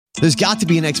There's got to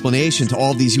be an explanation to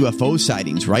all of these UFO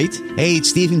sightings, right? Hey,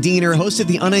 it's Stephen Diener, host of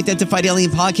the Unidentified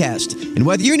Alien Podcast. And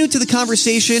whether you're new to the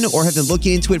conversation or have been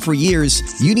looking into it for years,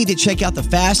 you need to check out the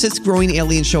fastest growing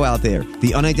alien show out there,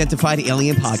 the Unidentified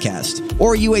Alien Podcast,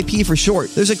 or UAP for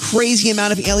short. There's a crazy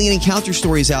amount of alien encounter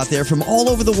stories out there from all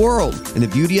over the world. And the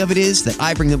beauty of it is that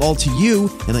I bring them all to you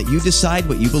and let you decide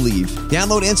what you believe.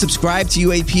 Download and subscribe to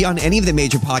UAP on any of the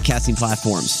major podcasting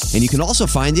platforms. And you can also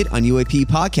find it on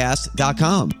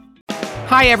UAPpodcast.com.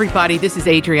 Hi, everybody. This is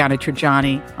Adriana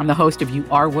Trajani. I'm the host of You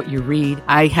Are What You Read.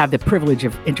 I have the privilege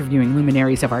of interviewing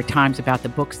luminaries of our times about the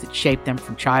books that shaped them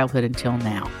from childhood until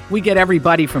now. We get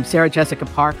everybody from Sarah Jessica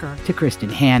Parker to Kristen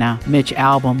Hanna, Mitch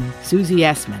Albom, Susie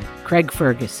Essman, Craig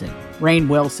Ferguson, Rainn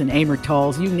Wilson, Amor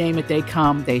Tolls, you name it, they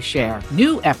come, they share.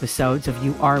 New episodes of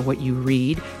You Are What You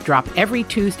Read drop every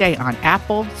Tuesday on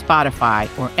Apple, Spotify,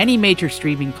 or any major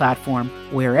streaming platform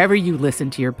wherever you listen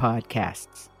to your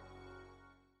podcasts.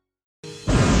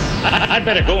 I'd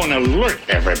better go and alert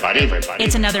everybody.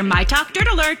 It's another My Talk Dirt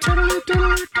Alert.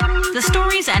 The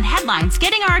stories and headlines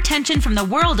getting our attention from the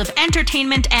world of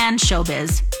entertainment and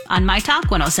showbiz on My Talk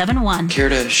 107.1. Care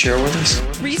to share with us?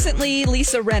 Recently,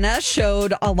 Lisa Rinna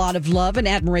showed a lot of love and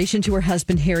admiration to her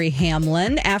husband, Harry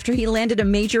Hamlin, after he landed a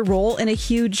major role in a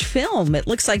huge film. It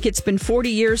looks like it's been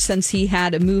 40 years since he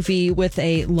had a movie with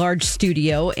a large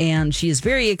studio, and she is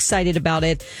very excited about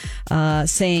it,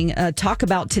 saying, talk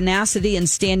about tenacity and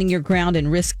standing your ground and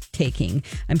risk-taking.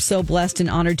 I'm so blessed and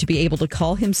honored to be able to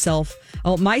call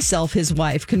myself his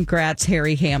wife. Congrats,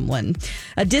 Harry Hamlin.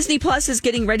 Disney Plus is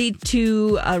getting ready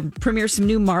to premiere some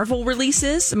new Marvel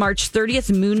releases. March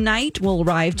 30th, Moon Knight will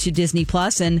arrive to Disney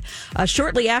Plus, and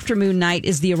shortly after Moon Knight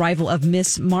is the arrival of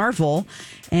Miss Marvel.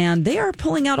 And they are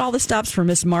pulling out all the stops for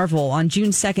Miss Marvel. On June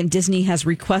 2nd, Disney has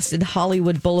requested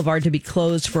Hollywood Boulevard to be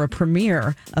closed for a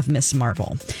premiere of Miss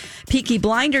Marvel. Peaky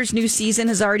Blinders' new season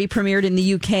has already premiered in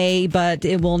the UK, but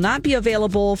it will not be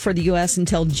available for the US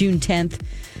until June 10th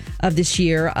of this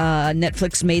year.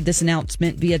 Netflix made this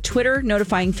announcement via Twitter,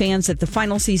 notifying fans that the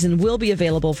final season will be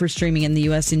available for streaming in the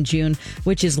U.S. in June,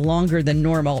 which is longer than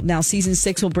normal. Now, season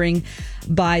 6 will bring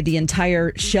by the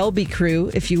entire Shelby crew.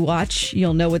 If you watch,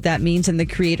 you'll know what that means, and the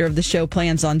creator of the show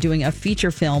plans on doing a feature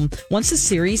film once the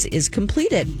series is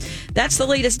completed. That's the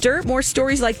latest dirt. More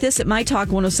stories like this at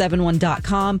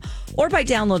mytalk1071.com or by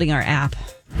downloading our app.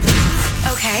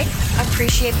 Okay,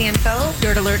 appreciate the info.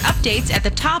 Dirt Alert updates at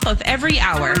the top of every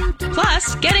hour.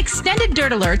 Plus, get extended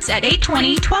Dirt Alerts at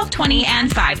 8:20, 12:20, and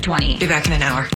 5:20. Be back in an hour.